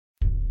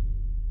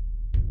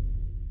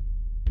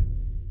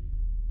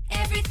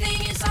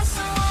Everything is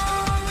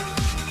awesome.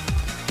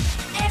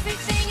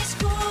 Everything is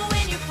cool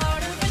when you're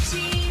part of a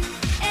team.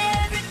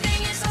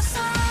 Everything is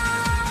awesome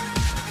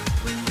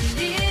when we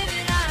live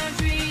in our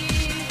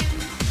dream.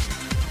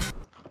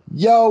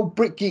 Yo,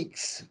 Brick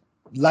Geeks,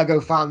 Lego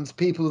fans,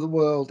 people of the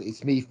world,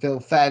 it's me, Phil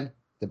Fenn,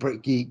 the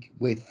Brick Geek,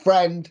 with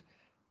friend,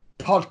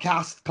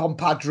 podcast,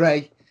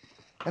 compadre,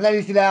 and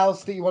anything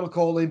else that you want to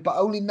call him, but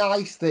only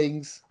nice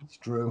things. It's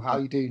Drew. How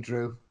you doing,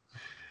 Drew?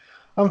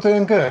 I'm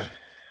doing good.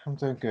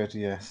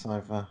 Yes,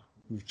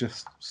 we've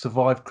just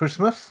survived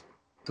Christmas.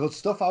 Good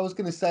stuff. I was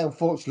going to say,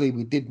 unfortunately,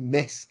 we did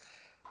miss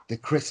the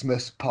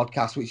Christmas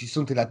podcast, which is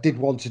something I did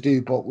want to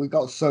do, but we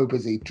got so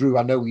busy. Drew,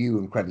 I know you were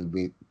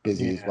incredibly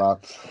busy as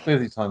well.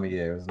 Busy time of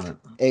year, isn't it?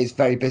 It's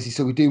very busy.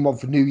 So we're doing one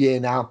for New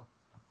Year now.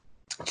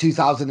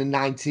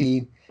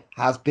 2019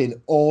 has been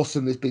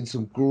awesome. There's been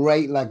some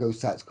great Lego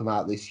sets come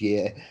out this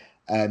year.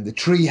 The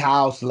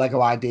Treehouse, the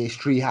Lego Ideas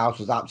Treehouse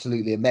was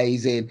absolutely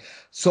amazing.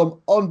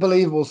 Some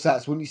unbelievable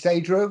sets, wouldn't you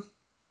say, Drew?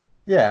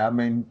 Yeah, I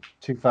mean,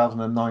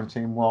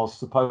 2019 was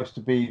supposed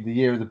to be the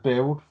year of the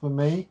build for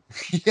me.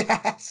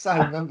 Yes,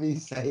 I remember you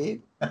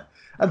saying.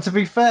 And to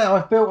be fair,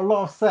 I've built a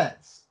lot of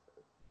sets.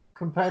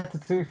 Compared to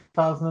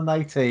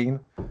 2018,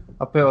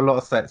 I built a lot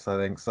of sets, I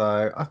think.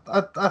 So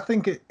I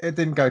think it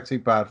didn't go too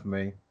bad for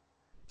me.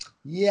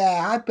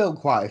 Yeah, I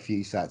built quite a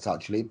few sets,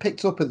 actually. It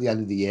picked up at the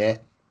end of the year,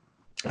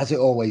 as it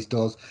always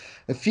does.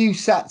 A few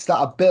sets that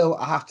I built,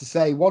 I have to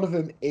say, one of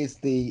them is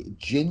the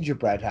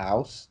gingerbread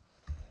house,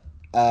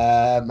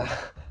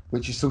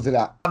 which is something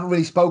that I haven't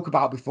really spoke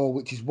about before,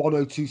 which is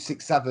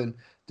 10267,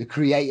 the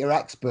Creator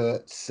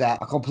Expert set.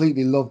 I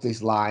completely love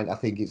this line. I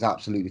think it's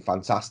absolutely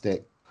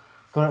fantastic.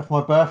 Got it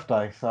for my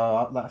birthday,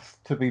 so that's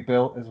to be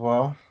built as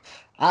well.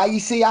 You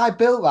see, I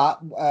built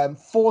that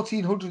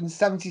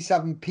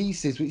 1,477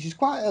 pieces, which is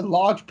quite a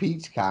large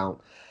piece count.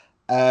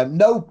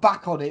 No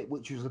back on it,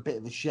 which was a bit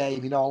of a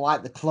shame. You know, I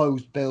like the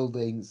closed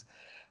buildings.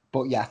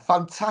 But yeah,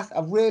 fantastic.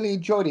 I really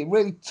enjoyed it. It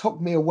really took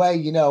me away,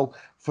 you know,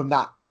 from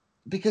that.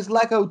 Because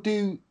Lego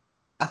do,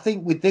 I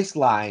think with this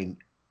line,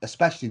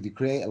 especially the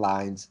creator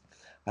lines,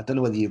 I don't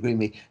know whether you agree with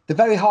me, they're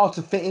very hard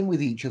to fit in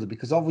with each other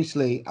because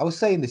obviously, I was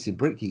saying this in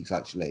Brick Geeks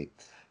actually,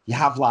 you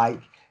have like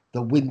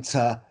the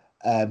winter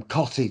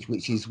cottage,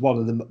 which is one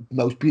of the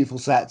most beautiful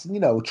sets, and you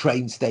know, a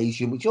train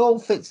station, which all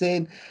fits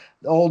in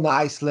all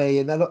nicely,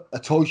 and then a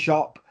toy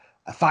shop,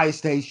 a fire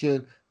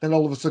station, then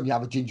all of a sudden you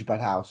have a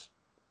gingerbread house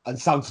and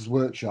Santa's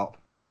workshop.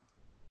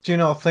 Do you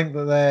not think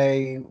that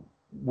they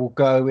will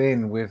go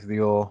in with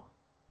your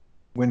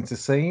winter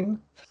scene?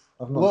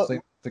 I've not seen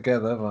it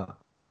together, but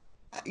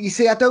you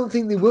see, I don't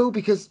think they will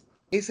because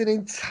it's an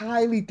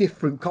entirely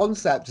different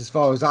concept as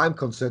far as I'm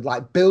concerned,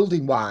 like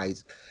building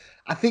wise.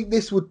 I think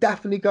this would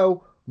definitely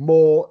go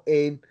more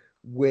in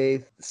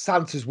with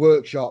Santa's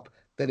workshop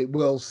than it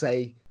will,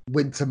 say,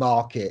 Winter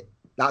Market.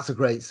 That's a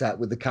great set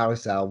with the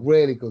carousel.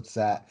 Really good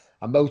set.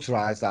 I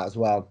motorized that as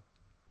well.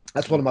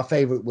 That's one of my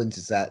favourite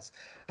winter sets.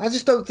 I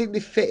just don't think they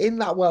fit in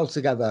that well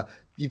together.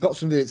 You've got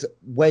something that's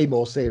way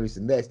more serious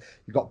than this.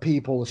 You've got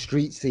people, a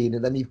street scene,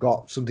 and then you've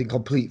got something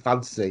complete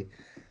fantasy.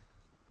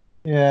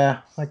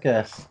 Yeah, I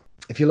guess.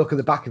 If you look at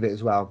the back of it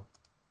as well,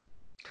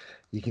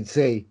 you can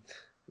see,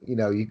 you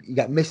know, you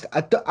get missed.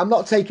 I'm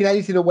not taking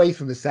anything away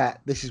from the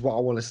set. This is what I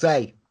want to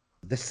say.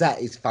 The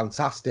set is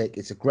fantastic.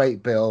 It's a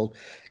great build.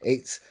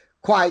 It's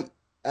quite,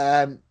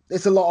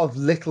 there's a lot of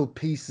little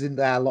pieces in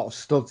there, a lot of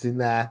studs in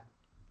there,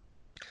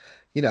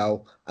 you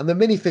know, and the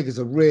minifigures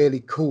are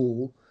really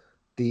cool.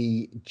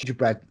 The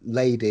gingerbread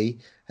lady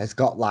has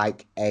got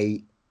like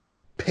a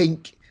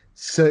pink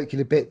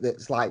circular bit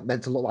that's like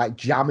meant to look like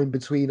jam in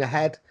between her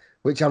head,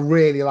 which I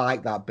really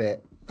like that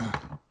bit.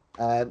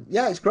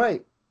 Yeah, it's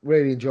great.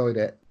 Really enjoyed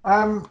it.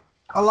 I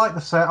like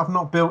the set. I've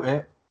not built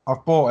it.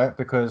 I've bought it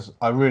because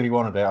I really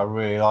wanted it. I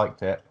really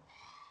liked it.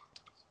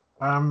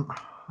 I'm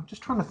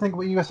just trying to think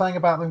what you were saying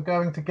about them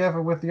going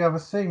together with the other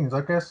scenes.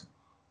 I guess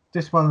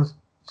this one's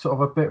sort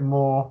of a bit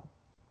more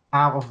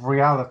out of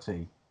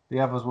reality. The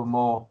others were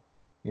more,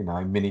 you know,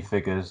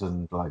 minifigures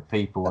and like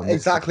people. And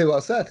exactly what I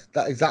said.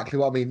 That's exactly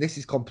what I mean. This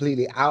is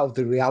completely out of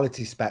the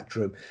reality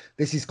spectrum.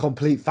 This is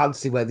complete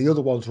fantasy, where the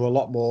other ones were a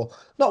lot more,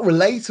 not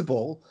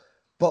relatable,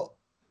 but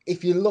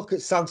if you look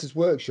at Santa's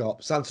Workshop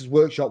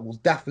will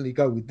definitely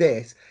go with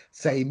this,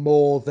 say,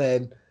 more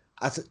than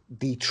as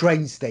the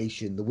train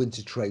station, the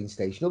winter train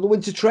station, or the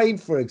winter train,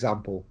 for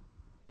example.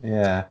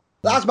 Yeah.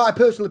 That's my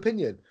personal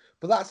opinion.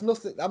 But that's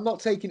nothing. I'm not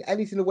taking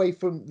anything away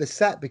from the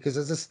set because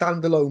as a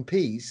standalone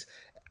piece,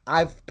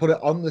 I've put it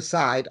on the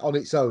side on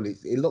its own.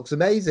 It looks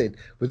amazing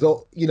with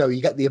all, you know,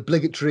 you get the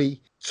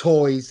obligatory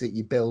toys that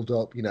you build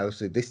up, you know,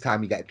 so this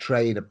time you get a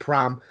train, a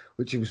pram,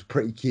 which was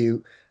pretty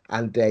cute,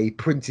 and a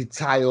printed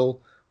tile,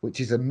 which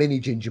is a mini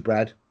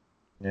gingerbread.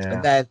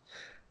 Yeah.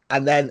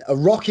 And then a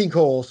rocking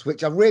horse,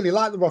 which I really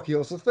like the rocking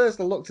horse. So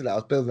first I looked at it, I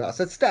was building it. I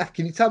said, Steph,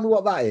 can you tell me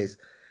what that is?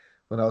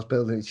 When I was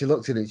building it, she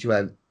looked at it, she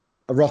went,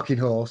 a rocking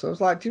horse. I was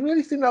like, do you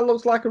really think that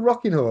looks like a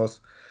rocking horse?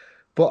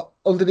 But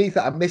underneath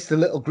it, I missed the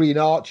little green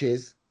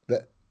arches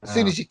that as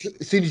soon as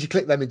you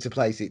click them into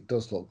place, it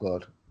does look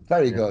good.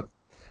 Very good.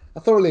 I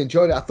thoroughly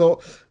enjoyed it. I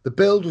thought the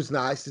build was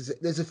nice.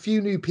 There's a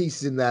few new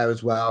pieces in there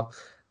as well.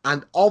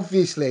 And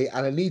obviously,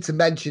 and I need to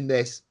mention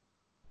this,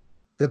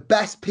 the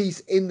best piece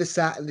in the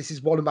set, and this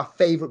is one of my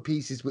favourite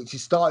pieces, which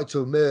is starting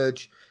to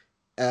emerge.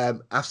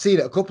 I've seen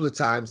it a couple of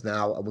times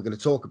now, and we're going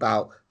to talk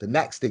about the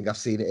next thing I've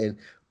seen it in.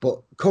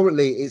 But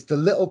currently, it's the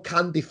little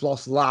candy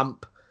floss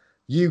lamp.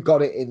 You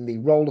got it in the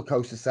roller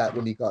coaster set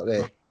when you got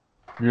it.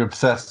 You're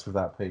obsessed with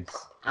that piece.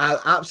 I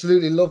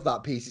absolutely love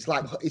that piece.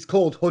 It's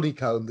called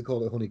honeycomb. They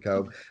call it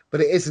honeycomb,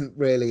 but it isn't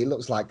really. It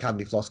looks like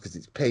candy floss because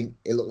it's pink.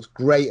 It looks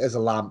great as a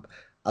lamp.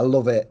 I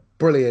love it.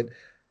 Brilliant.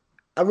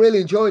 I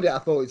really enjoyed it. I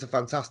thought it's a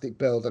fantastic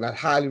build, and I'd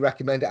highly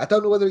recommend it. I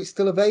don't know whether it's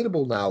still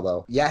available now,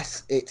 though.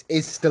 Yes, it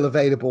is still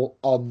available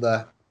on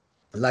the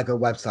Lego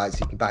website, so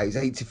you can buy it.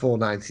 It's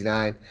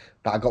 $84.99,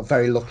 but I got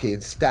very lucky,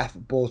 and Steph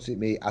bought it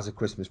me as a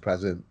Christmas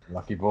present.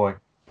 Lucky boy.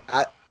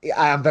 I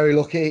am very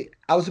lucky.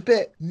 I was a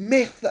bit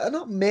miffed,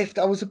 not miffed,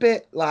 I was a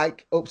bit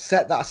like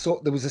upset that I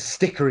saw there was a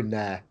sticker in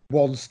there.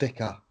 One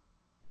sticker.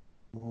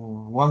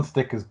 One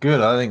sticker's good,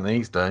 I think,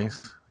 these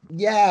days.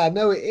 Yeah,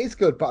 no, it is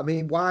good, but I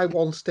mean, why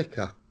one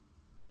sticker?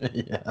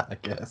 Yeah, I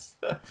guess.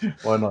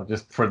 Why not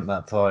just print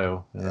that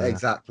tile? Yeah.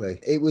 Exactly.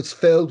 It was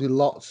filled with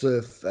lots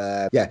of,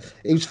 it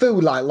was filled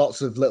with like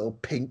lots of little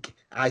pink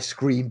ice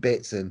cream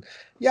bits, and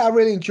yeah, I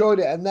really enjoyed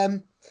it. And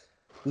then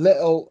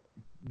little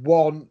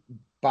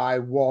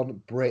 1x1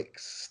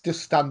 bricks,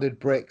 just standard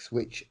bricks,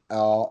 which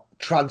are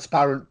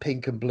transparent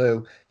pink and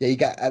blue. Yeah, you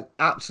get an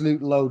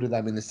absolute load of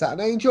them in the set,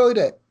 and I enjoyed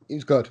it. It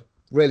was good,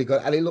 really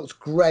good, and it looks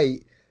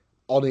great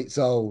on its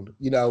own.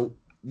 You know,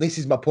 this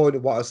is my point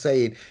of what I was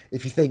saying.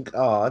 If you think,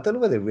 oh, I don't know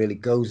whether it really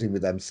goes in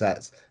with them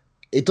sets,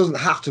 it doesn't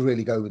have to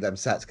really go with them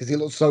sets because it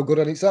looks so good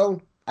on its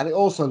own. And it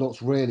also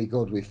looks really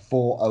good with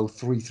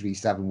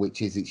 40337,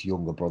 which is its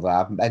younger brother.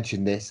 I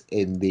mentioned this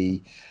in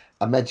the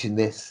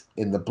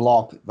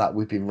blog that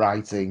we've been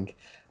writing.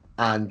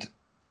 And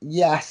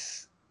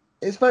yes,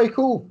 it's very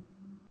cool.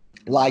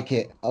 Like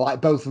it. I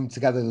like both of them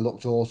together. They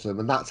looked awesome.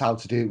 And that's how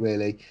to do it,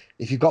 really.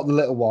 If you've got the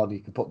little one, you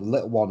can put the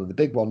little one and the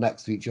big one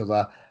next to each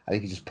other, and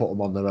you can just put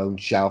them on their own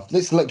shelf.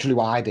 This is literally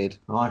what I did.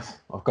 Nice.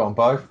 I've got them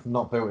both.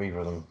 Not built either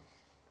of them.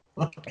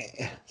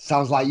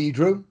 Sounds like you,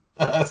 Drew.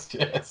 That's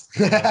just.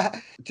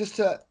 Just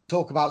to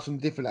talk about some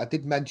different, I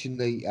did mention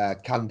the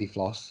candy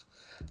floss.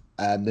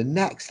 The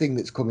next thing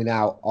that's coming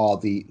out are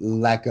the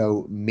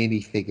Lego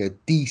minifigure,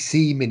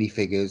 DC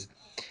minifigures,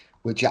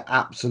 which are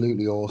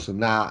absolutely awesome.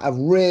 Now, I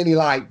really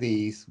like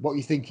these. What are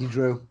you thinking,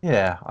 Drew?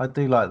 Yeah, I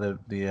do like the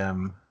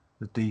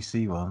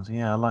DC ones.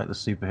 Yeah, I like the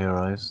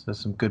superheroes. There's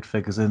some good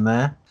figures in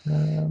there.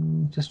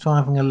 Just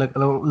trying having a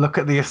look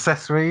at the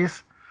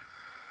accessories.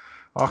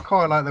 I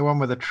quite like the one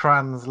with the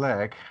transparent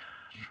leg.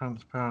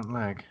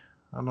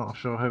 I'm not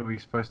sure who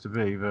he's supposed to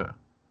be, but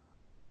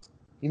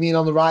You mean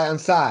on the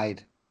right-hand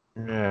side?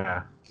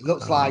 yeah, It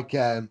looks like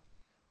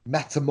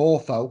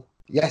Metamorpho.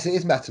 Yes, it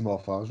is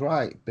Metamorpho. I was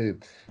right. Boom.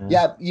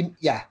 Yeah.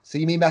 So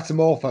you mean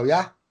Metamorpho,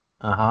 yeah?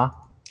 Uh-huh.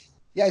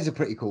 Yeah, he's a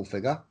pretty cool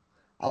figure.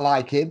 I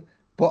like him.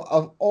 But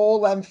of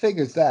all them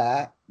figures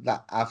there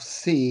that I've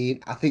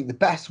seen, I think the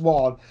best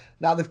one,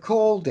 now they've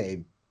called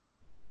him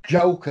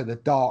Joker, the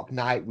Dark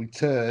Knight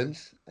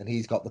Returns, and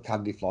he's got the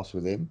candy floss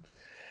with him.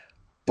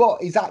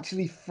 But he's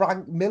actually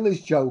Frank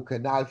Miller's Joker.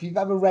 Now, if you've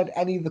ever read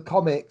any of the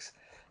comics,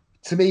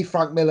 to me,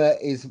 Frank Miller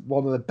is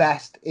one of the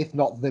best, if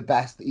not the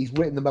best. He's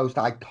written the most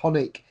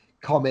iconic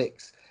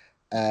comics.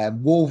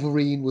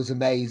 Wolverine was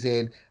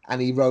amazing,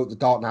 and he wrote The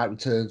Dark Knight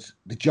Returns,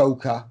 the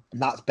Joker,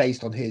 and that's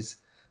based on his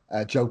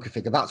Joker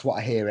figure. That's what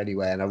I hear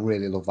anyway, and I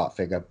really love that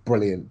figure.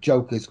 Brilliant.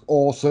 Joker's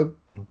awesome.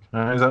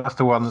 That's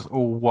the one that's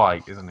all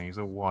white, isn't he? He's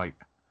all white.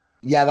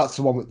 Yeah, that's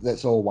the one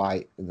that's all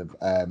white in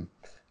the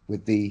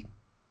with the,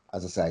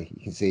 as I say,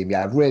 you can see him.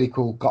 Yeah, really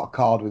cool. Got a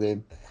card with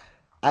him,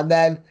 and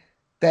then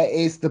there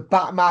is the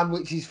Batman,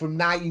 which is from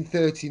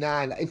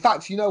 1939. In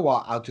fact, you know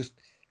what? I'll just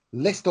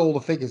list all the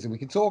figures and we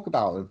can talk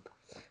about them.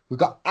 We've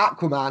got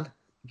Aquaman.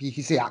 You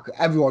can see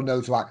everyone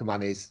knows who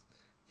Aquaman is.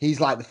 He's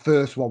like the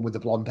first one with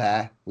the blonde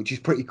hair, which is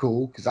pretty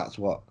cool because that's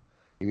what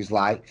he was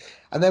like.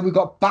 And then we've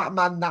got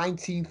Batman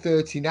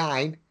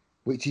 1939,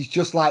 which is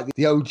just like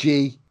the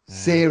OG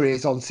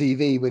series on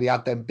TV when he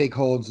had them big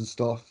horns and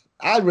stuff.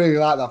 I really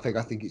like that figure.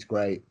 I think it's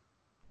great.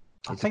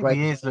 I think the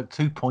ears look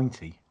too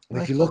pointy.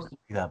 If you look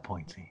that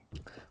pointy.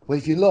 Well,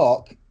 if you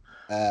look,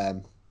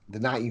 the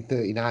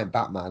 1939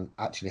 Batman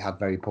actually had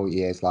very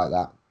pointy ears like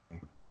that.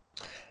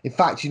 In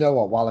fact, you know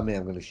what? While I'm here,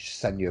 I'm going to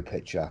send you a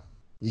picture.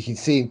 You can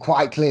see him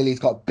quite clearly. He's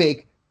got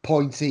big,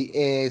 pointy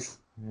ears.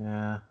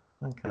 Yeah,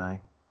 okay.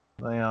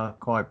 They are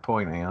quite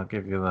pointy, I'll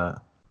give you that.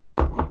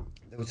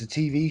 There was a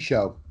TV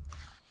show.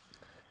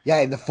 Yeah,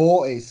 in the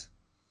 40s.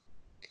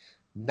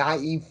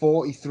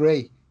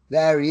 1943.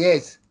 There he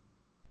is.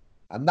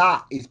 And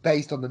that is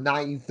based on the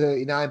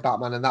 1939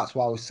 Batman, and that's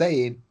what I was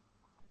saying.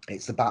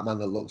 It's the Batman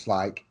that looks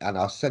like, and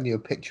I'll send you a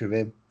picture of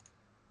him.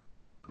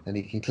 And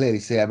you can clearly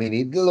see, I mean,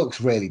 he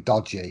looks really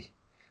dodgy,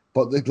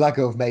 but the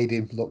Lego have made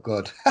him look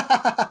good.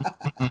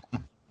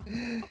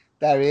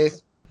 There he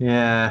is.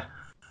 Yeah.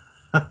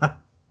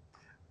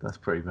 That's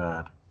pretty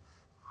bad.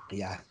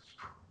 Yeah.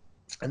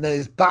 And then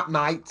there's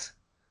Batmite,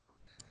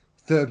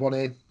 third one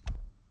in.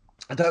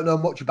 I don't know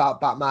much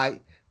about Batmite.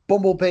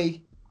 Bumblebee,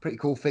 pretty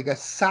cool figure.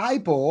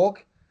 Cyborg,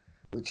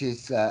 which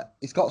is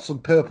he's got some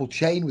purple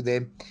chain with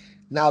him.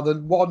 Now the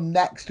one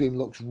next to him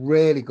looks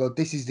really good.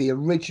 This is the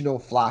original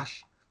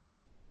Flash,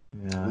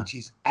 which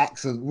is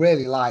excellent.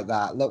 Really like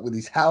that. Look, with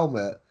his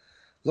helmet,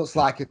 looks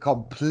like a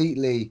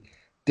completely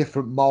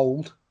different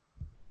mold.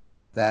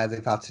 There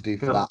they've had to do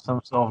for that.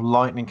 Some sort of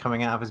lightning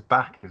coming out of his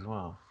back as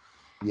well.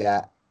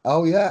 Yeah.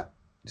 Oh yeah.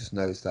 Just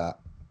noticed that.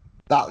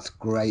 That's a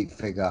great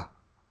figure.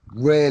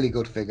 Really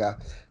good figure.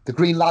 The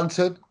Green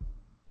Lantern.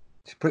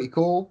 It's pretty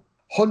cool.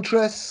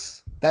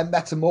 Huntress. Then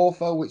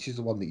Metamorpho, which is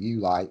the one that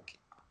you like.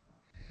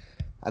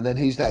 And then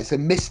who's next? So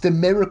Mr.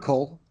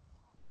 Miracle.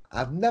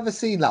 I've never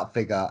seen that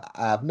figure.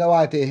 I have no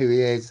idea who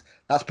he is.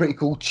 That's pretty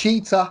cool.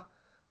 Cheetah.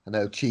 I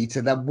know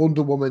Cheetah. Then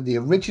Wonder Woman, the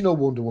original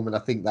Wonder Woman, I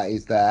think that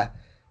is there.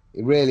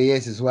 It really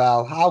is as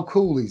well. How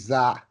cool is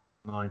that?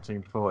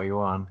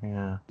 1941,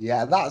 yeah.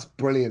 Yeah, that's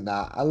brilliant,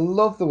 that. I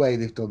love the way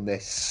they've done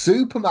this.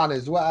 Superman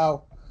as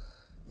well,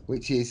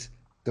 which is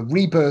the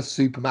Rebirth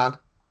Superman.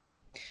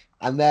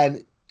 And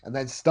then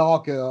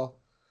Stargirl,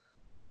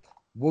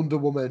 Wonder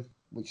Woman,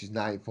 which is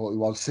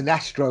 1941.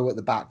 Sinestro at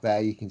the back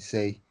there, you can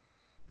see,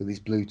 with his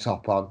blue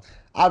top on.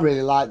 I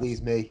really like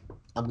these, me.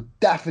 I'm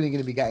definitely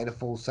going to be getting a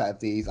full set of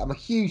these. I'm a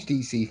huge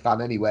DC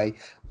fan anyway.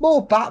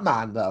 More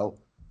Batman, though,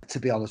 to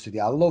be honest with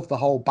you. I love the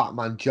whole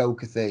Batman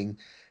Joker thing.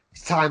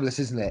 It's timeless,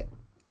 isn't it?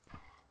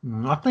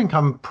 I think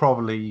I'm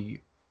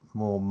probably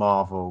more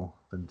Marvel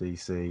than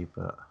DC,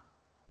 but...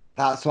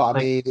 That's what I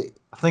mean.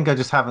 I think I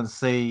just haven't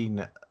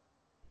seen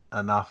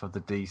enough of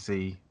the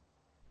DC.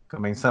 I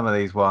mean, some of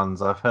these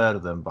ones, I've heard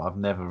of them, but I've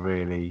never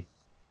really...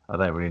 I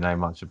don't really know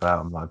much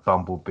about them, like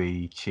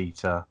Bumblebee,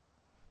 Cheetah,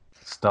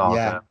 Stargirl.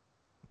 Yeah.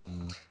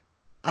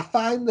 I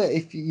find that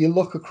if you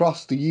look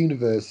across the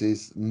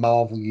universes,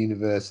 Marvel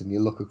universe, and you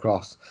look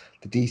across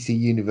the DC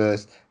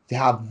universe, they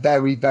have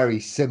very, very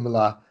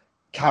similar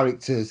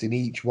characters in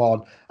each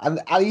one. And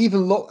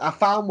I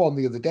found one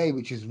the other day,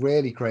 which is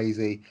really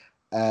crazy.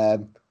 I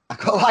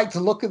quite like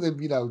to look at them,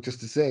 just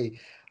to see.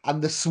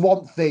 And the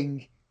Swamp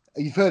Thing,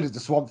 you've heard of the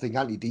Swamp Thing,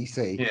 haven't you,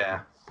 DC?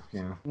 Yeah.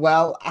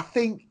 Well, I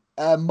think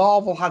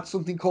Marvel had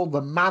something called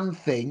the Man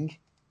Thing,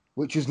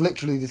 which was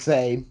literally the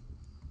same.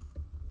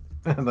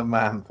 The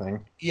Man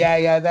Thing.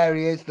 Yeah, there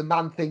he is. The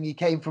Man Thing. He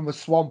came from a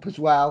swamp as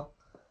well.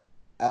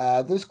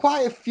 There's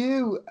quite a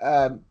few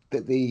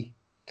that they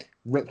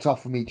ripped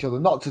off from each other.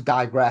 Not to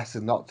digress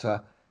and not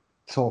to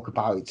talk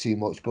about it too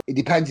much, but it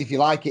depends if you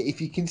like it.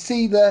 If you can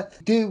see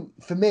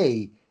for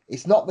me,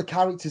 it's not the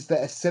characters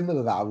that are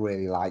similar that I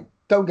really like.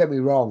 Don't get me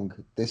wrong.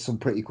 There's some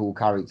pretty cool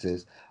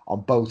characters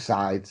on both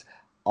sides,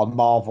 on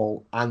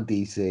Marvel and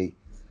DC.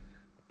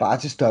 But I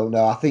just don't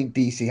know. I think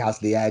DC has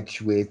the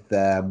edge with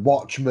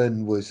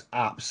Watchmen was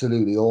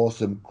absolutely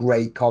awesome.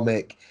 Great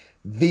comic.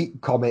 V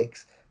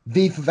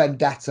for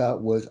Vendetta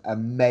was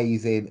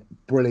amazing.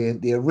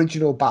 Brilliant. The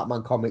original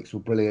Batman comics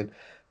were brilliant.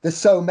 There's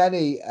so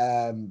many.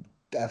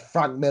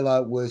 Frank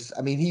Miller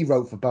he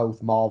wrote for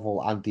both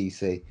Marvel and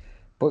DC.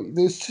 But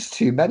there's just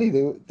too many.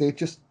 They're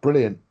just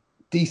brilliant.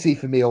 DC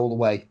for me all the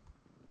way.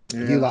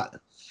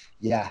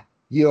 Yeah.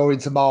 You're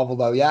into Marvel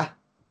though, yeah?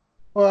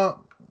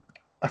 Well,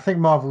 I think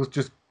Marvel's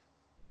just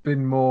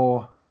been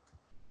more,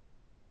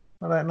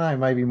 I don't know,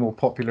 maybe more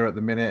popular at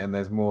the minute, and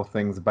there's more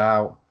things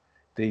about.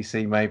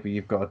 DC, maybe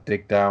you've got to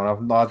dig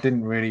down. I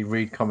didn't really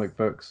read comic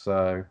books,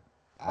 so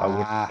I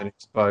wouldn't have been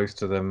exposed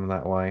to them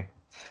that way.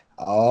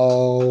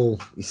 Oh,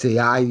 you see,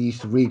 I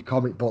used to read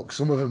comic books.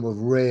 Some of them were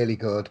really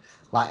good,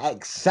 like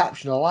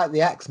exceptional. Like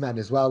the X-Men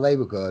as well, they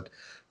were good.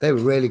 They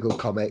were really good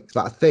comics.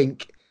 But I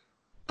think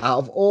out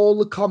of all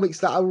the comics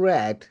that I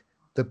read,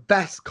 the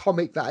best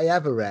comic that I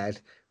ever read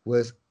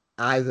was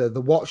either The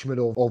Watchmen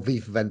or V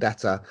for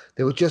Vendetta.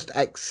 They were just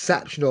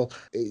exceptional.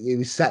 It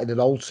was set in an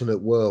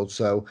alternate world,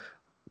 so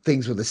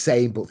things were the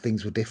same, but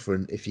things were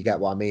different, if you get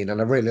what I mean.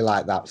 And I really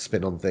like that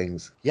spin on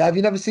things. Yeah, have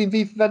you never seen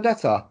V for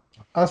Vendetta?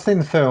 I've seen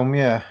the film,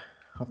 yeah.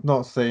 I've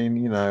not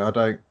seen, I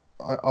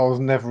was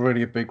never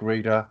really a big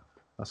reader.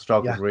 I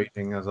struggled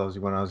reading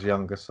when I was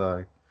younger,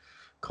 so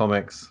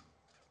comics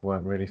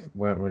weren't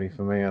really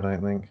for me, I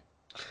don't think.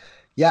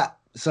 Yeah,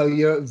 so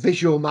you're a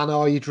visual man,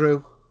 are you,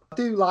 Drew? I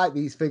do like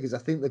these figures. I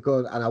think they're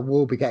good, and I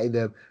will be getting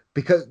them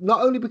because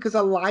not only because I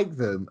like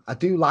them, I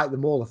do like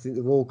them all. I think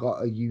they've all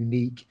got a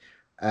unique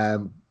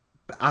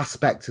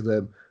aspect to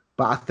them,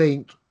 but I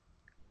think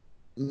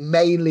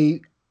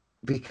mainly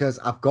because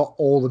I've got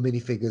all the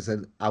minifigures,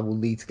 and I will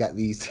need to get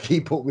these to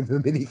keep up with the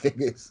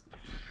minifigures.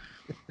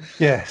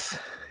 Yes,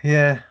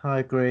 yeah, I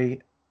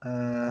agree.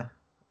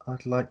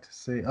 I'd like to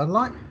see.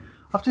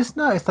 I've just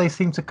noticed they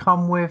seem to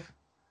come with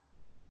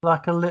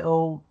like a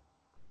little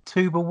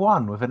tuber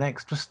one with an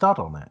extra stud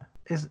on it.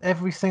 Is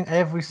every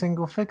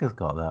single figure's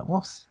got that?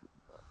 What's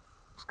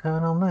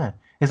going on there?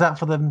 Is that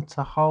for them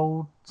to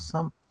hold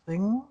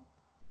something?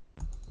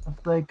 Have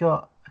they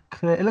got a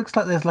clear? It looks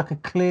like there's like a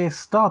clear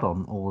stud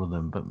on all of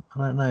them, but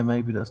I don't know.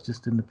 Maybe that's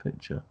just in the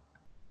picture.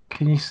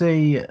 Can you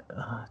see? It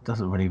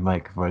doesn't really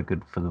make very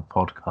good for the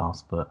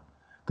podcast, but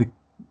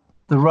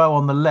the row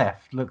on the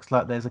left looks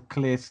like there's a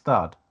clear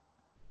stud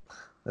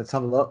Let's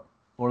have a look.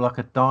 or like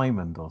a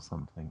diamond or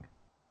something.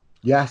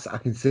 Yes, I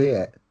can see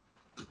it.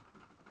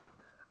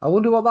 I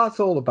wonder what that's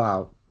all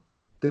about.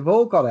 They've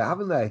all got it,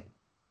 haven't they?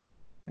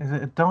 Is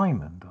it a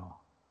diamond or?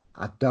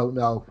 I don't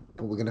know,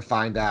 but we're going to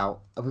find out.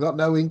 Have we got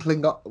no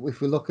inkling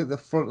if we look at the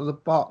front of the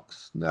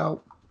box?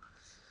 No.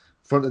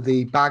 Front of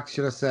the bag,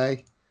 should I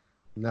say?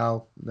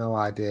 No, no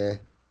idea.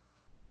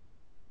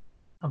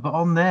 But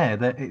on there,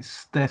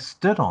 they're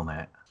stood on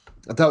it.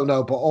 I don't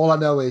know, but all I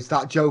know is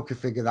that Joker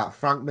figure, that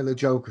Frank Miller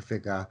Joker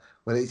figure,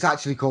 well, it's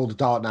actually called The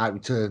Dark Knight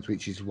Returns,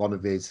 which is one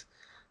of his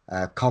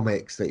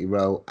comics that he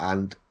wrote,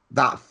 and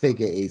that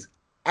figure is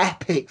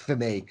epic for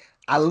me.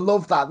 I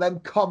love that. Them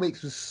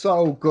comics were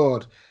so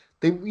good.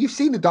 You've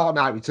seen The Dark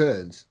Knight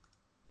Returns?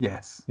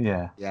 Yes,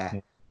 yeah. Yeah.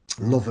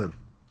 Love them.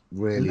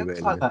 Really, It looks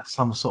really. like that's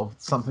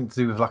something to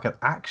do with like an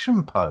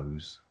action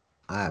pose.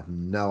 I have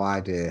no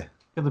idea.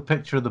 Look at the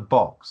picture of the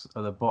box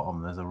at the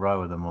bottom. There's a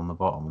row of them on the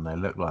bottom, and they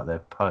look like they're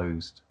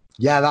posed.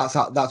 Yeah, that's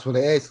what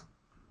it is.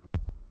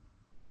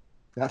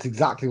 That's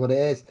exactly what it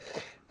is.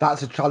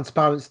 That's a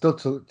transparent stud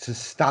to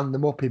stand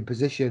them up in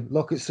position.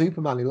 Look at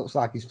Superman. He looks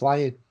like he's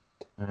flying.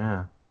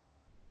 Yeah.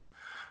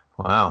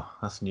 Wow,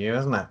 that's new,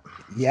 isn't it?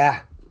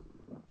 Yeah.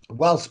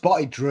 Well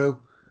spotted, Drew.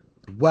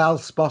 Well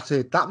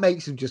spotted. That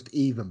makes him just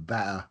even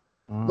better.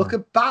 Look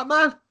at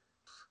Batman.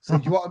 So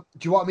do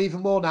you want him even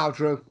more now,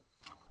 Drew?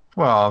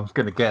 Well, I'm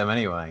going to get them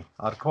anyway.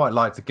 I'd quite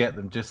like to get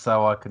them just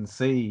so I can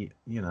see,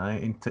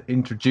 to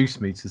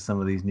introduce me to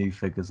some of these new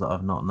figures that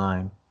I've not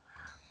known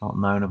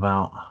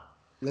about.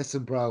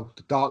 Listen, bro.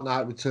 The Dark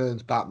Knight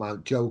Returns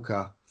Batman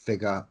Joker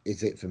figure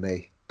is it for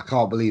me. I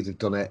can't believe they've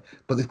done it,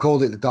 but they've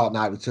called it the Dark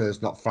Knight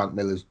Returns, not Frank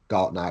Miller's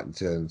Dark Knight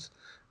Returns.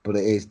 But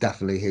it is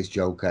definitely his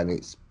Joker, and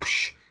it's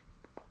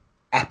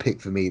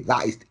epic for me.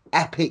 That is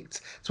epic.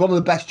 It's one of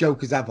the best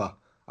Jokers ever.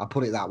 I'll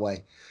put it that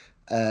way.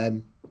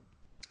 There's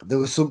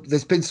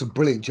been some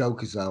brilliant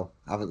Jokers though,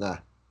 haven't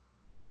there?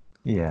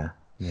 Yeah.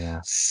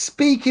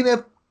 Speaking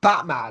of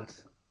Batman,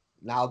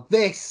 now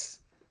this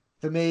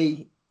for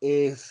me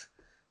is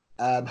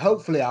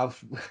hopefully I'll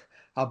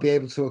be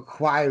able to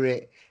acquire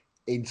it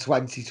in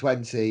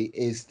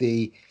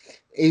 2020.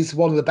 Is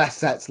one of the best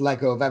sets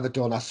Lego have ever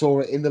done. I saw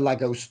it in the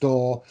Lego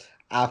store.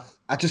 I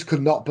just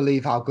could not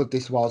believe how good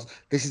this was.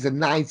 This is a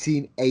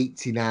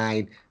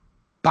 1989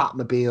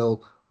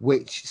 Batmobile,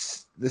 which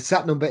the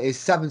set number is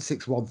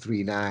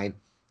 76139,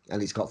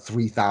 and it's got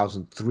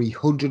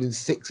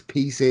 3,306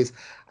 pieces.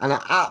 And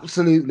I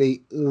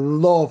absolutely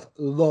love.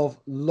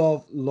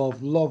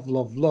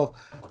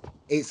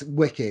 It's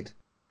wicked.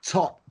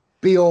 Top,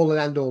 be all and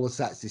end all of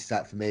sets, this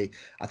set for me.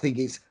 I think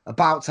it's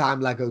about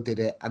time Lego did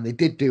it, and they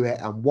did do it,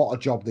 and what a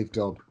job they've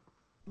done.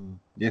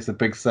 Yeah, it's a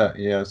big set.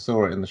 Yeah, I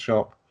saw it in the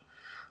shop.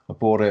 I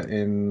bought it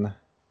in,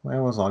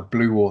 where was I?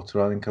 Blue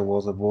Water, I think I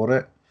bought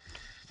it.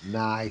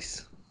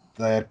 Nice.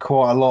 They had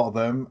quite a lot of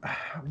them.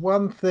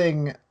 One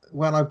thing,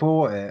 when I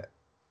bought it,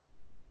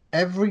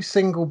 every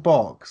single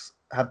box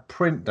had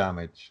print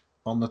damage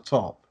on the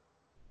top.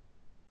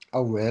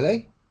 Oh,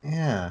 really?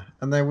 Yeah,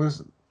 and there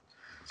was...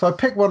 So I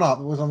picked one up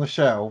that was on the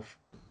shelf,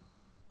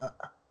 and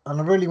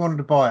I really wanted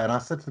to buy it, and I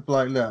said to the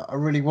bloke, look, I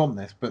really want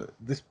this, but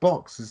this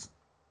box is...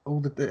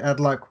 it had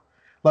like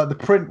the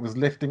print was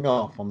lifting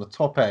off on the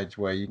top edge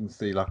where you can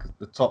see like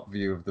the top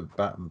view of the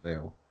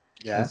Batmobile.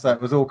 Yeah. And so it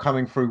was all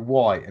coming through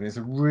white, and it's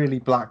a really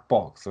black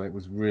box, so it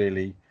was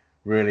really,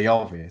 really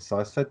obvious. So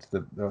I said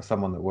to there was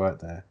someone that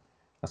worked there.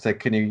 I said,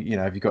 "Can you,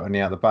 have you got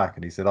any out the back?"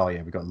 And he said, "Oh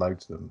yeah, we got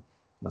loads of them."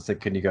 And I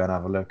said, "Can you go and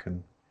have a look?"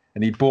 And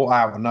he bought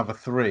out another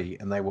 3,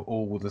 and they were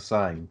all the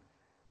same,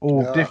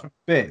 all different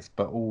bits,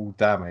 but all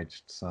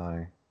damaged.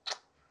 So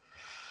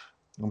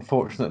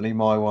unfortunately,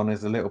 my one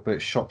is a little bit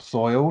shop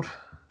soiled.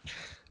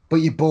 But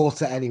you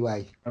bought it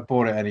anyway. I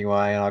bought it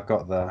anyway, and I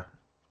got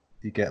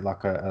you get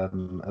like a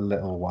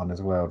little one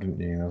as well, didn't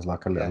you? There was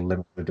like a little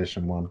limited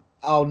edition one.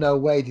 Oh, no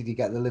way did you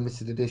get the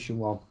limited edition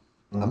one.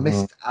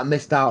 Mm-hmm. I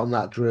missed out on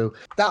that, Drew.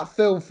 That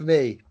film for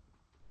me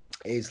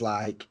is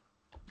like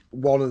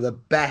one of the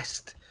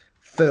best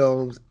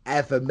films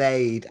ever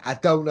made. I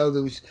don't know,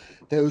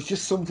 there was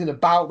just something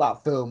about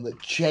that film that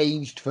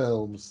changed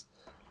films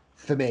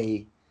for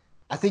me.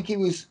 I think it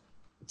was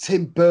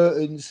Tim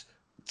Burton's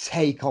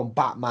take on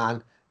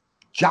Batman.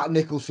 Jack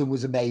Nicholson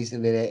was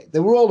amazing in it.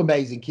 They were all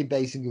amazing. Kim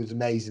Basinger was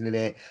amazing in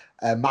it.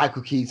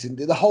 Michael Keaton.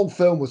 The whole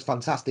film was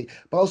fantastic.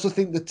 But I also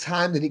think the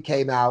time that it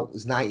came out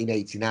was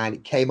 1989.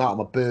 It came out on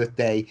my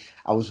birthday.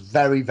 I was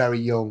very, very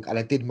young, and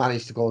I did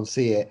manage to go and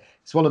see it.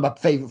 It's one of my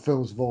favourite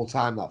films of all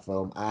time, that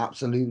film. I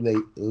absolutely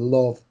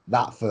love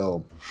that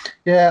film.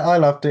 Yeah, I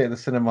loved it at the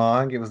cinema.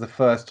 I think it was the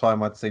first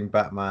time I'd seen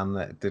Batman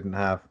that didn't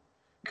have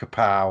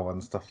kapow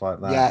and stuff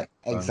like that. Yeah,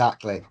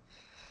 exactly.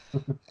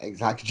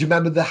 Exactly. Do you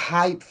remember the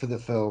hype for the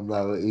film,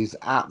 though? It was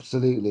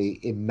absolutely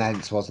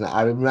immense, wasn't it?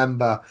 I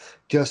remember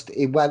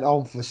it went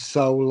on for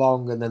so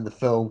long, and then the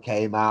film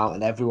came out,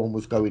 and everyone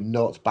was going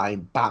nuts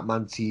buying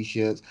Batman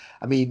t-shirts.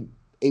 I mean,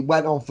 it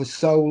went on for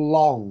so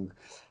long.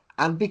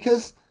 And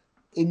because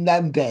in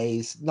them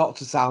days, not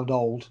to sound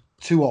old,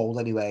 too old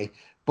anyway,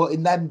 But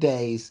in them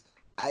days,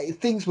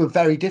 things were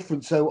very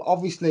different. So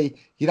obviously,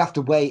 you'd have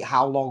to wait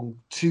how long?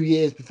 2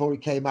 years before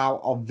it came out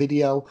on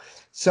video.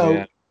 So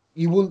Yeah.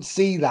 you wouldn't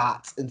see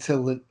that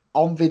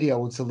on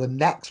video until the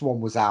next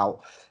one was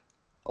out,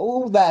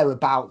 all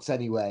thereabouts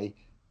anyway.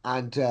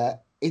 And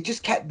it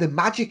just kept the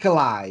magic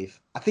alive.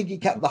 I think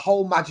it kept the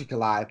whole magic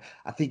alive.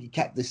 I think it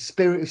kept the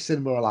spirit of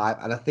cinema alive.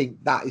 And I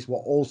think that is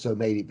what also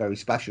made it very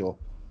special.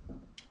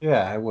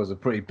 Yeah, it was a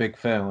pretty big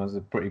film. It was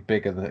a pretty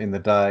big in the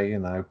day. You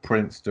know,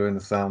 Prince doing the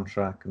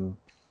soundtrack, and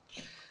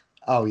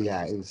Oh,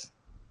 yeah, it was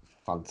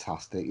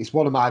fantastic. It's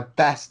one of my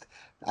best,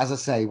 as I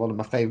say, one of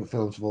my favourite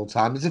films of all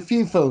time. There's a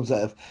few films that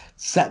have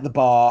set the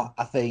bar,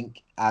 I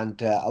think,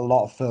 and a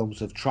lot of films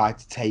have tried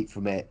to take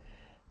from it.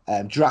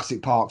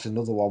 Jurassic Park's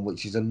another one,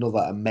 which is another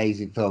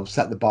amazing film,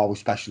 set the bar with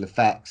special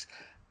effects.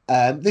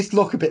 This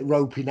look a bit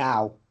ropey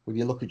now when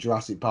you look at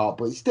Jurassic Park,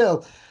 but it's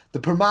still, the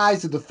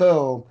premise of the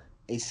film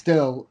is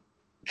still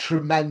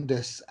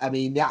tremendous. I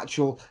mean, the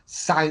actual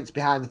science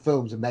behind the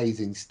film's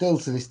amazing. Still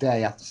to this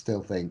day, I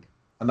still think.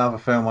 another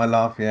film I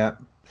love. Yeah,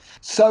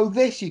 So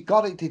this, you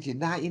got it, did you?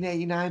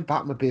 1989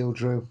 Batmobile,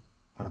 Drew.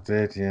 I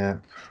did. Yeah,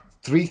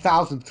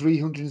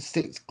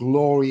 3,306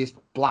 glorious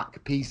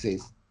black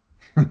pieces.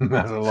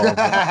 that's a lot.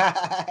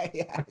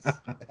 Yes.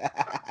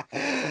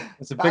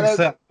 It's a big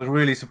set. I was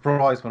really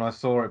surprised when I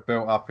saw it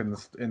built up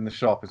in the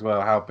shop as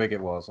well. How big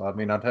it was. I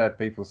mean, I'd heard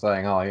people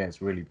saying, "Oh, yeah,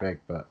 it's really big,"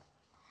 but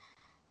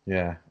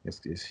yeah,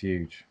 it's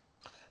huge.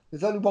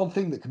 There's only one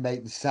thing that can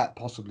make the set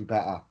possibly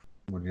better.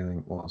 What do you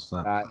think? What's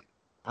that? Right?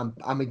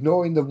 I'm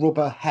ignoring the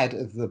rubber head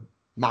of the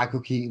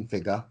Michael Keaton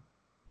figure.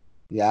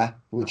 Yeah,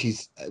 which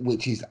is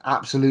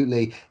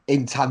absolutely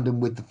in tandem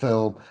with the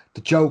film.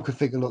 The Joker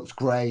figure looks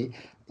great.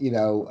 You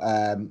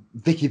know,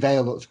 Vicky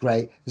Vale looks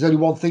great. There's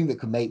only one thing that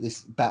can make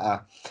this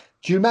better.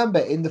 Do you remember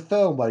in the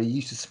film where he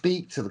used to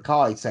speak to the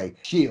car? He'd say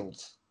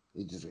shields.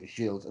 He'd just say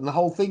shields, and the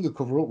whole thing would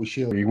cover up with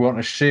shields. You want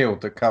a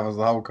shield that covers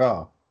the whole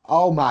car?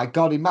 Oh my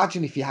God!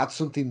 Imagine if you had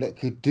something that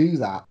could do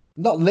that.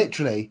 Not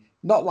literally,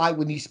 not like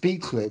when you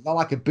speak to it, not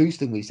like a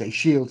boosting where you say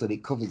shields and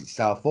it covers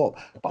itself up,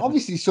 but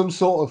obviously some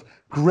sort of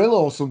grill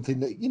or something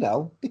that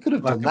they could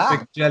have Like done a that.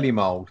 big jelly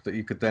mold that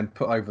you could then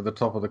put over the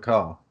top of the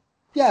car.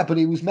 Yeah, but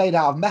it was made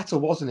out of metal,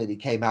 wasn't it? It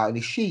came out in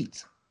a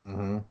sheet.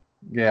 Hmm.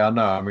 Yeah, I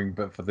know. I mean,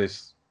 but for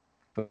this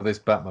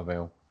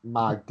Batmobile.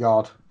 My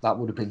God, that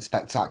would have been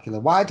spectacular.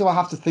 Why do I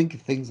have to think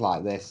of things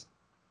like this?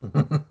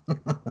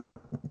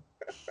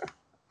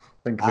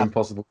 Think of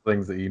impossible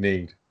things that you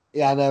need.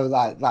 Yeah, I know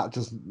that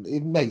just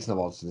it makes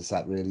no odds to the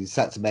set really. The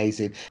set's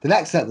amazing. The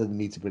next set that they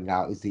need to bring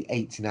out is the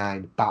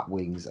 '89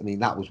 Batwings. I mean,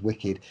 that was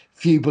wicked.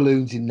 Few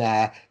balloons in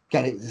there,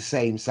 get it the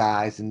same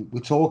size, and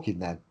we're talking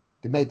then.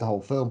 They made the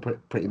whole film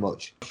pretty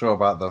much. Not sure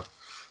about the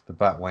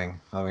Batwing.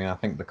 I mean, I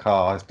think the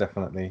car is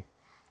definitely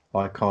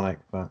iconic,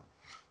 but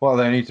what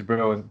they need to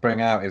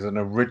bring out is an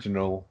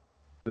original,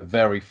 the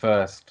very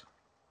first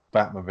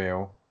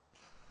Batmobile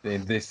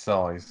in this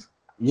size.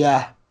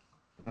 Yeah,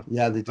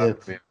 yeah, they do. That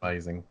would be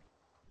amazing.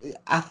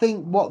 I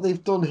think what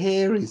they've done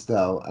here is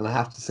though, and I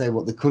have to say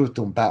what they could have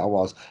done better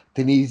was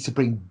they needed to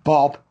bring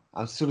Bob.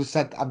 I sort of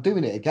said I'm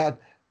doing it again.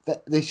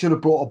 That they should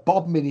have brought a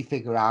Bob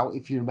minifigure out,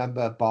 if you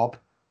remember Bob,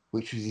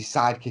 which was his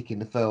sidekick in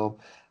the film.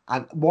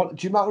 And what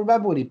do you might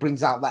remember when he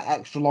brings out that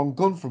extra long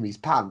gun from his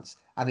pants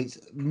and it's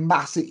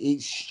massive,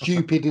 it's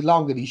stupidly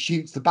long, and he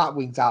shoots the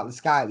Batwings out of the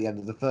sky at the end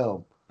of the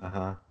film.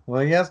 Uh-huh.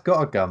 Well, he has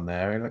got a gun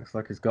there. It looks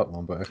like he's got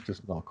one, but it's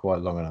just not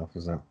quite long enough,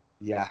 is it?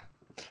 Yeah.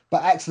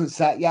 But excellent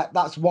set. Yeah,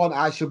 that's one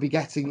I shall be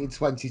getting in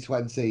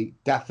 2020.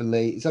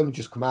 Definitely. It's only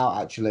just come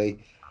out, actually.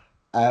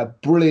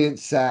 Brilliant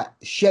set.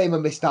 Shame I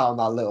missed out on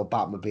that little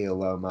Batmobile,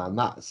 though, man.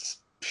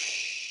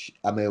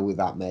 I'm ill with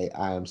that, mate.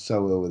 I am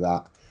so ill with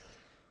that.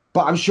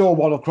 But I'm sure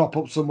one will crop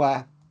up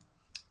somewhere.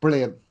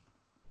 Brilliant.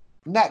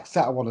 Next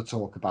set I want to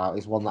talk about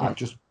is one that I've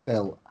just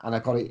built, and I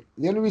got it.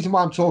 The only reason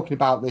why I'm talking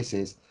about this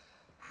is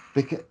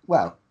because,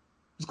 well,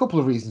 there's a couple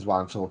of reasons why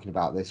I'm talking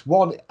about this.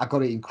 One, I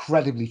got it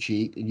incredibly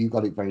cheap, and you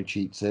got it very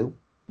cheap too.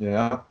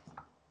 Yeah.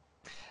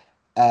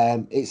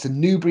 It's a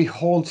Newbury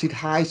Haunted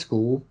High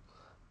School.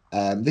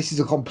 This is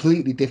a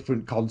completely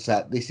different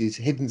concept. This is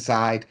Hidden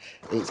Side.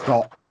 It's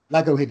got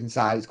Lego Hidden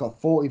Side. It's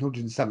got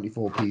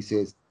 1,474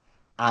 pieces,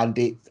 and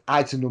its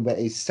item number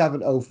is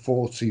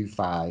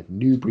 70425.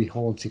 Newbury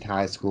Haunted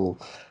High School.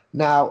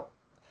 Now,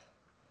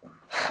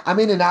 I'm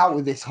in and out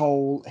with this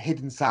whole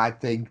Hidden Side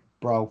thing,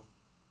 bro.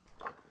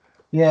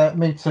 Yeah,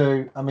 me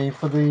too. I mean,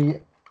 for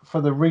the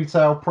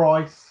retail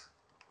price,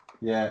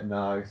 yeah,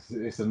 no,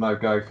 it's a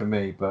no-go for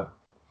me. But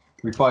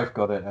we both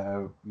got it at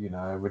a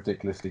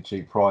ridiculously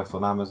cheap price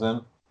on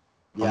Amazon.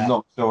 Yeah. I'm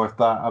not sure if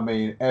that. I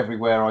mean,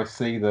 everywhere I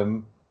see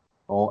them,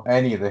 or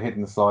any of the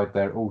Hidden Side,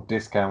 they're all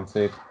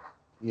discounted.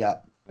 Yeah.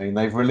 I mean,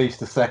 they've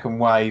released a second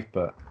wave,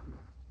 but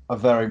I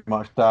very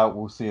much doubt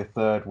we'll see a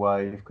third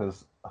wave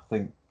because I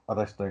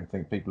just don't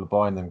think people are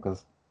buying them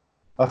because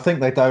I think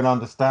they don't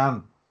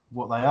understand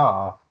what they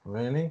are,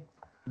 really.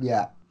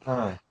 Yeah.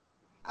 Oh.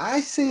 I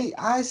see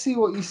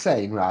what you're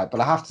saying, right? But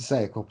I have to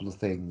say a couple of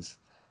things.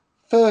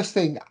 First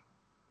thing,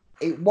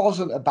 it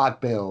wasn't a bad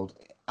build.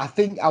 I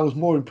think I was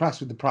more impressed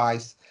with the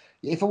price.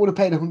 If I would have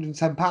paid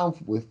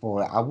 £110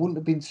 for it, I wouldn't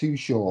have been too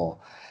sure.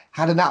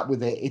 Had an app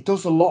with it. It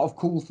does a lot of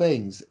cool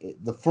things.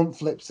 The front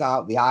flips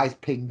out, the eyes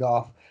ping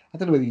off. I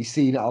don't know whether you've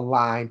seen it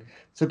online.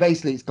 So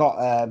basically, it's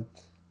got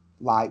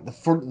like the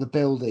front of the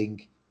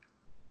building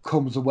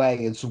comes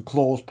away and some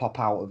claws pop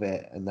out of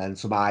it, and then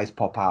some eyes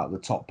pop out of the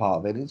top part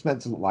of it. It's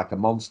meant to look like a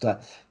monster.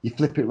 You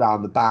flip it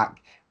around the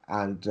back,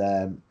 and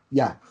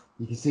yeah,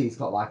 you can see it's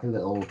got like a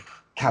little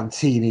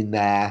canteen in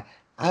there.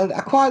 And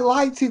I quite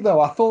liked it though.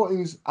 I thought it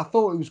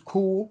was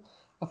cool.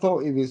 I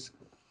thought it was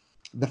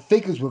the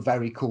figures were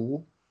very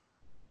cool.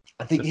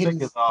 I think The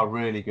figures are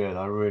really good.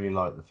 I really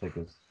like the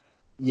figures.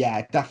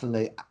 yeah,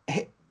 definitely.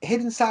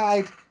 Hidden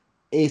Side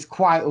is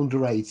quite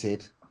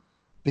underrated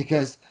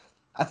because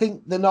I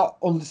think they're not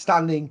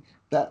understanding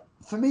that.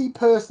 For me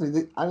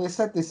personally, and I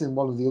said this in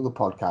one of the other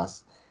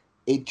podcasts,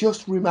 it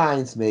just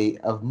reminds me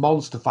of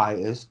Monster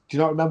Fighters. Do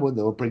you not remember when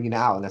they were bringing it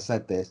out? And I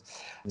said this.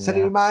 I said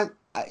it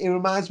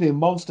reminds me of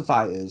Monster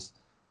Fighters,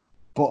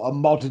 but a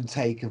modern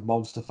take of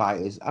Monster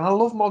Fighters. And I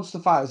love Monster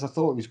Fighters. I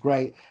thought it was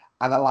great,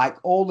 and I like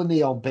all the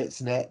neon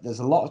bits in it. There's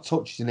a lot of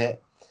touches in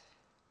it.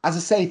 As I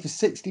say, for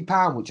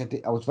 £60, which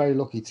I was very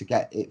lucky to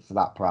get it for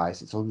that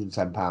price. It's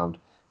 £110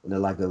 in a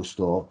Lego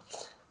store.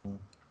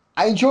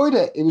 I enjoyed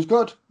it. It was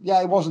good.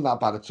 Yeah, it wasn't that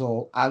bad at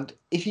all. And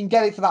if you can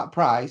get it for that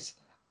price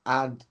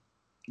and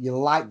you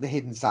like the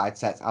Hidden Side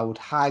sets, I would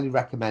highly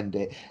recommend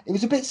it. It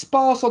was a bit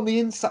sparse on the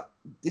inside.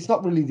 It's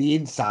not really the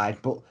inside,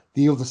 but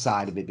the other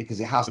side of it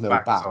because it has no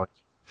back. Side.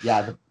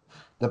 Yeah,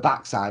 the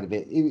back side of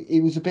it.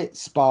 It was a bit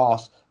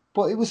sparse,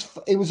 but it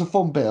was a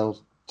fun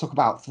build. Took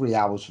about 3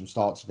 hours from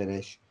start to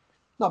finish.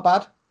 Not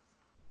bad.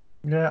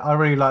 Yeah, I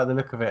really like the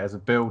look of it as a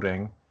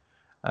building.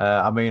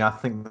 I mean, I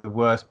think the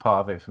worst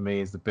part of it for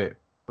me is the bit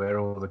where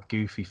all the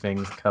goofy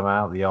things come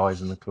out, the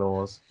eyes and the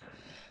claws.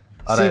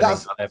 I don't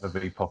think I'll ever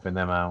be popping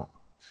them out.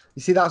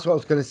 You see, that's what I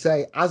was going to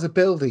say. As a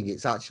building,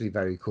 it's actually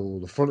very cool.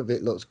 The front of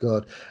it looks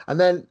good. And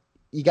then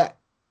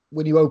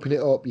when you open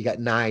it up, you get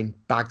 9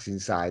 bags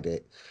inside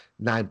it,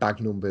 9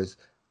 bag numbers.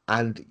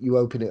 And you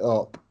open it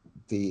up,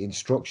 the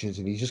instructions,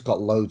 and you just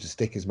got loads of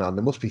stickers, man.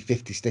 There must be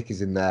 50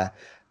 stickers in there.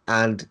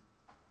 And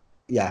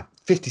yeah,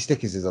 50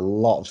 stickers is a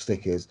lot of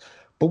stickers.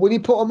 But when you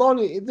put them on,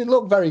 they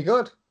look very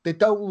good. They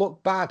don't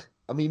look bad.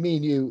 I mean, me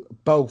and you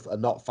both are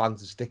not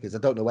fans of stickers. I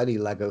don't know any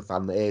Lego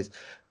fan that is.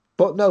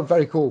 But no,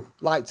 very cool.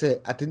 Liked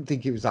it. I didn't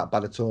think it was that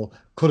bad at all.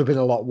 Could have been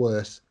a lot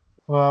worse.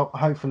 Well,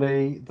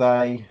 hopefully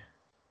they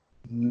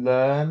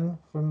learn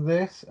from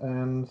this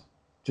and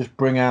just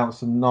bring out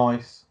some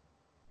nice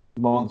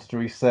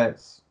monstery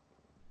sets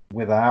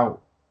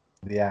without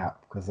the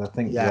app, because I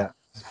think the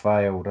app's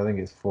failed. I think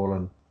it's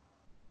fallen.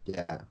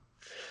 Yeah.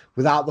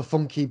 Without the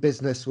funky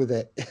business with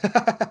it.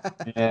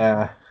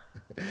 Yeah.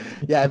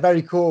 Yeah,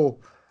 very cool.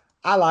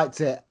 I liked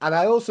it. And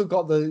I also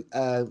got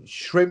the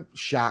Shrimp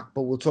Shack,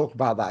 but we'll talk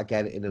about that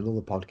again in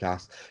another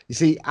podcast. You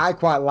see, I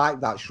quite like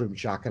that Shrimp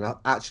Shack, and I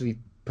actually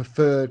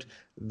preferred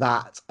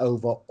that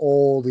over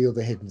all the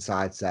other Hidden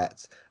Side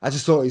sets. I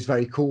just thought it was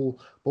very cool,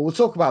 but we'll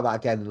talk about that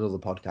again in another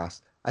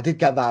podcast. I did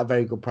get that at a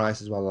very good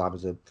price as well on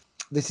Amazon.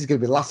 This is going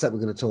to be the last set we're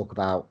going to talk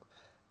about.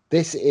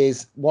 This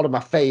is one of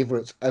my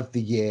favourites of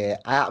the year.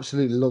 I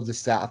absolutely love this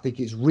set. I think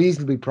it's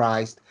reasonably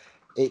priced.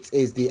 It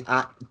is the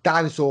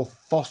Dinosaur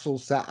Fossil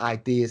Set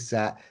Idea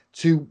Set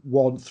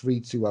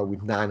 21320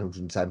 with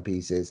 910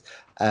 pieces.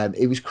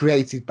 It was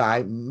created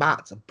by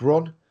Matt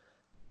Brunn,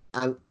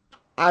 and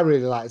I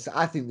really like it.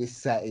 I think this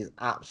set is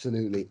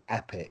absolutely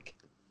epic.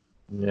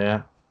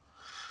 Yeah.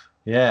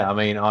 Yeah, I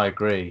mean, I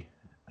agree.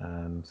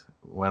 And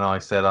when I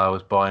said I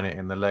was buying it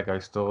in the Lego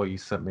store, you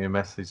sent me a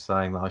message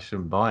saying that I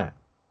shouldn't buy it.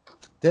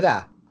 Did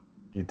I?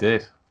 You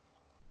did.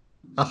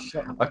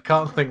 I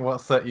can't think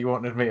what set you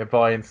wanted me to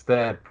buy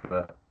instead,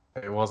 but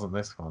it wasn't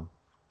this one.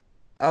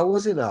 Oh,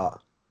 was it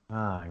not?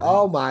 Ah,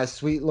 Oh, my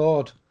sweet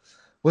lord.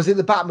 Was it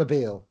the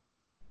Batmobile?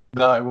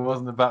 No, it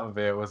wasn't the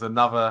Batmobile. It was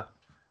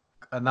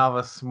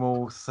another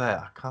small set.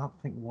 I can't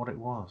think what it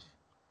was.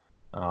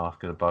 Oh, it's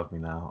gonna bug me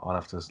now. I'll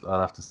have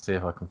to see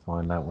if I can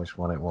find out which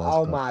one it was.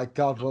 Oh my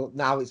god! Well,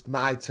 now it's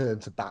my turn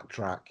to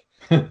backtrack.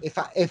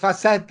 If I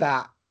said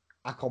that,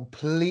 I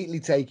completely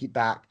take it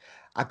back.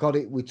 I got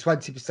it with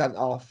 20%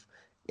 off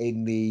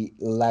in the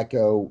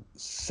Lego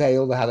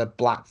sale. They had a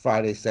Black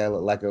Friday sale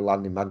at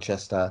Legoland in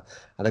Manchester,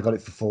 and I got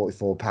it for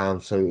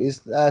 £44. So it's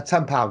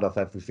 £10 off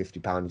every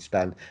 £50 you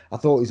spend. I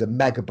thought it was a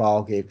mega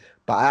bargain,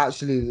 but I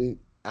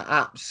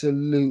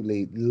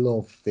absolutely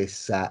love this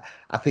set.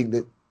 I think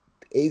that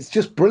it's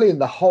just brilliant,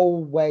 the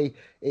whole way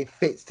it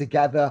fits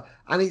together,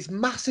 and it's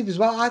massive as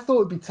well. I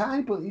thought it'd be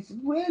tiny, but it's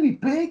really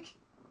big.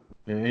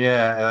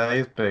 Yeah, it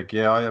is big.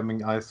 Yeah, I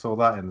mean, I saw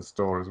that in the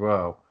store as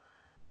well,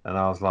 and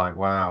I was like,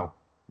 wow,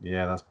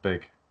 yeah, that's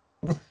big.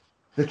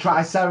 The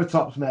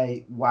Triceratops,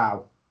 mate.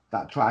 Wow,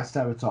 that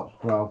Triceratops,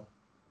 bro.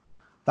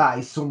 That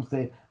is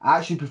something. I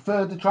actually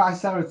preferred the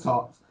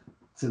Triceratops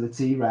to the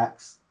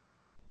T-Rex.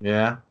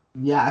 Yeah.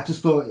 Yeah, I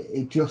just thought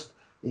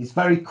it's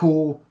very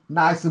cool,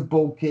 nice and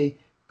bulky,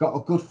 got a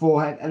good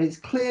forehead, and it's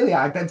clearly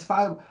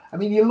identifiable. I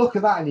mean, you look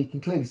at that and you can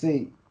clearly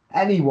see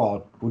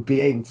anyone would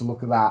be able to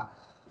look at that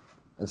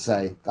and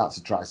say, that's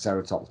a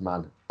Triceratops,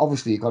 man.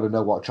 Obviously, you've got to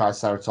know what a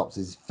Triceratops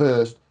is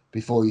first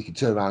before you can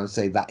turn around and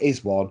say that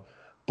is one.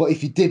 But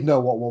if you did know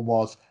what one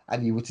was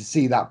and you were to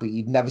see that, but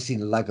you'd never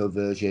seen a Lego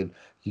version,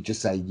 you'd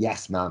just say,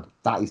 yes, man,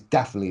 that is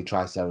definitely a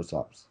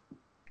Triceratops.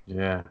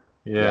 Yeah,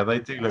 Yeah. they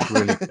do look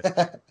really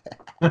good.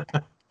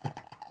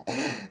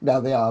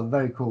 No, they are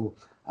very cool.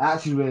 I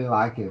actually really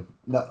like him.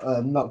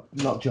 No,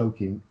 not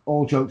joking.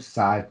 All jokes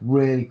aside,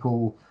 really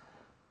cool.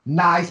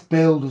 Nice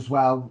build as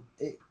well.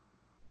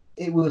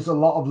 It was a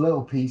lot of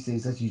little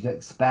pieces as you'd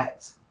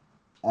expect.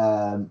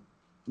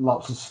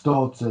 Lots of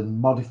studs and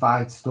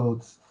modified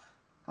studs,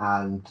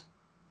 and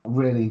I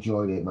really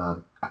enjoyed it,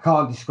 man. I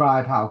can't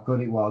describe how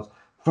good it was.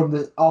 From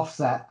the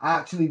offset,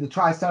 actually, the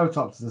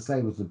Triceratops, as I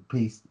say, was the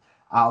piece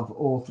out of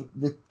all.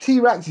 The T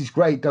Rex is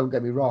great, don't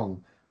get me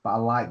wrong, but I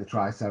like the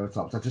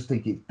Triceratops. I just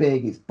think it's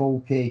big, it's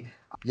bulky.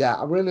 Yeah,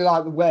 I really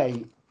like the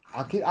way.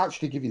 I can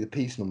actually give you the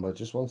piece number.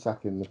 Just one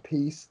second. The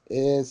piece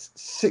is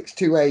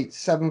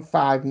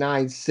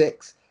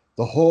 6287596.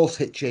 The horse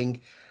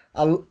hitching.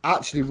 I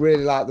actually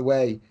really like the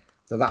way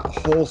that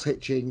horse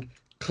hitching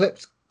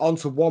clips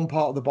onto one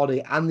part of the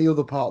body and the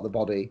other part of the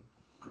body,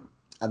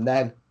 and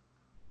then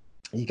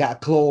you get a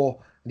claw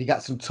and you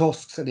get some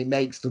tusks and it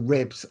makes the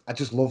ribs. I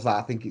just love that.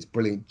 I think it's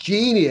brilliant.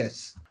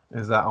 Genius.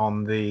 Is that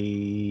on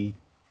the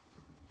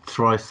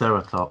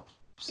Triceratops?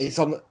 It's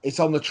on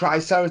the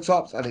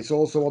Triceratops and it's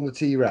also on the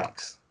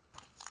T-Rex.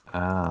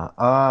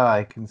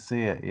 I can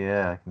see it.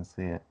 Yeah, I can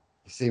see it.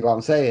 You see what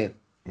I'm saying?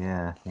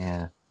 Yeah.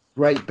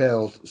 Great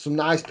build. Some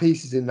nice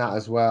pieces in that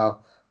as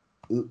well.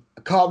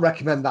 I can't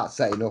recommend that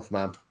set enough,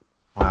 man.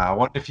 Wow, I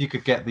wonder if you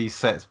could get these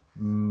sets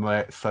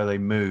so they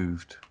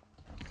moved.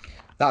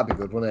 That'd be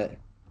good, wouldn't it?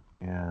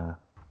 Yeah.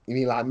 You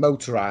mean like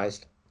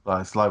motorized? Like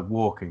it's like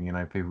walking,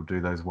 people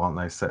do want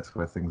those sets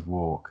where things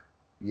walk.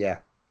 Yeah.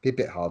 Be a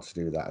bit hard to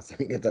do that.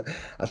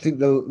 I think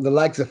the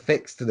legs are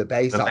fixed to the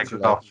base. The legs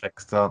actually. are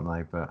fixed, aren't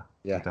they? But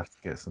yeah, you'd have to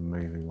get some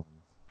moving ones.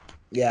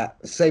 Yeah,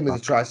 same with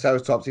the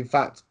Triceratops. In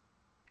fact,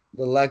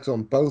 the legs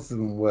on both of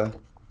them were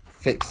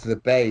fixed to the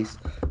base.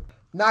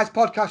 Nice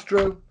podcast,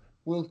 Drew.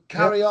 We'll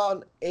carry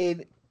on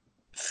in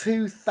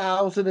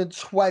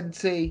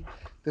 2020.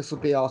 This will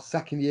be our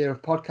second year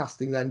of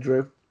podcasting then,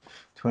 Drew.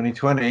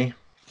 2020.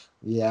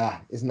 Yeah,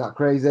 isn't that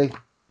crazy?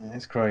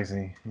 It's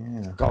crazy.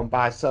 Yeah. Gone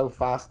by so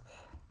fast.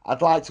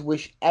 I'd like to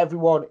wish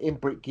everyone in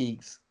Brick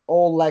Geeks,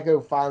 all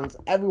Lego fans,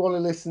 everyone who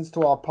listens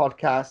to our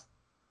podcast,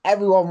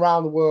 everyone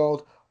around the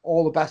world,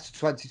 all the best for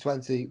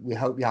 2020. We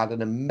hope you had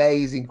an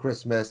amazing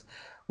Christmas.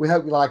 We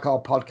hope you like our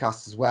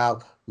podcast as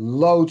well.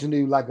 Loads of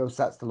new Lego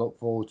sets to look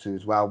forward to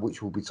as well,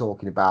 which we'll be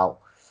talking about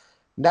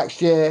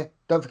next year.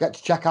 Don't forget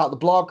to check out the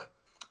blog.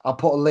 I'll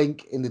put a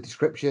link in the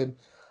description.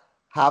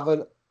 Have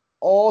an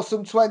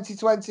awesome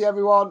 2020,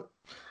 everyone.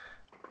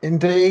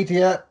 Indeed,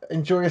 yeah.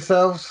 Enjoy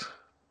yourselves.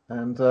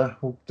 And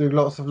we'll do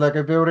lots of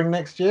Lego building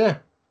next year.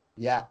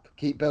 Yeah,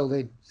 keep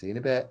building. See you in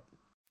a bit.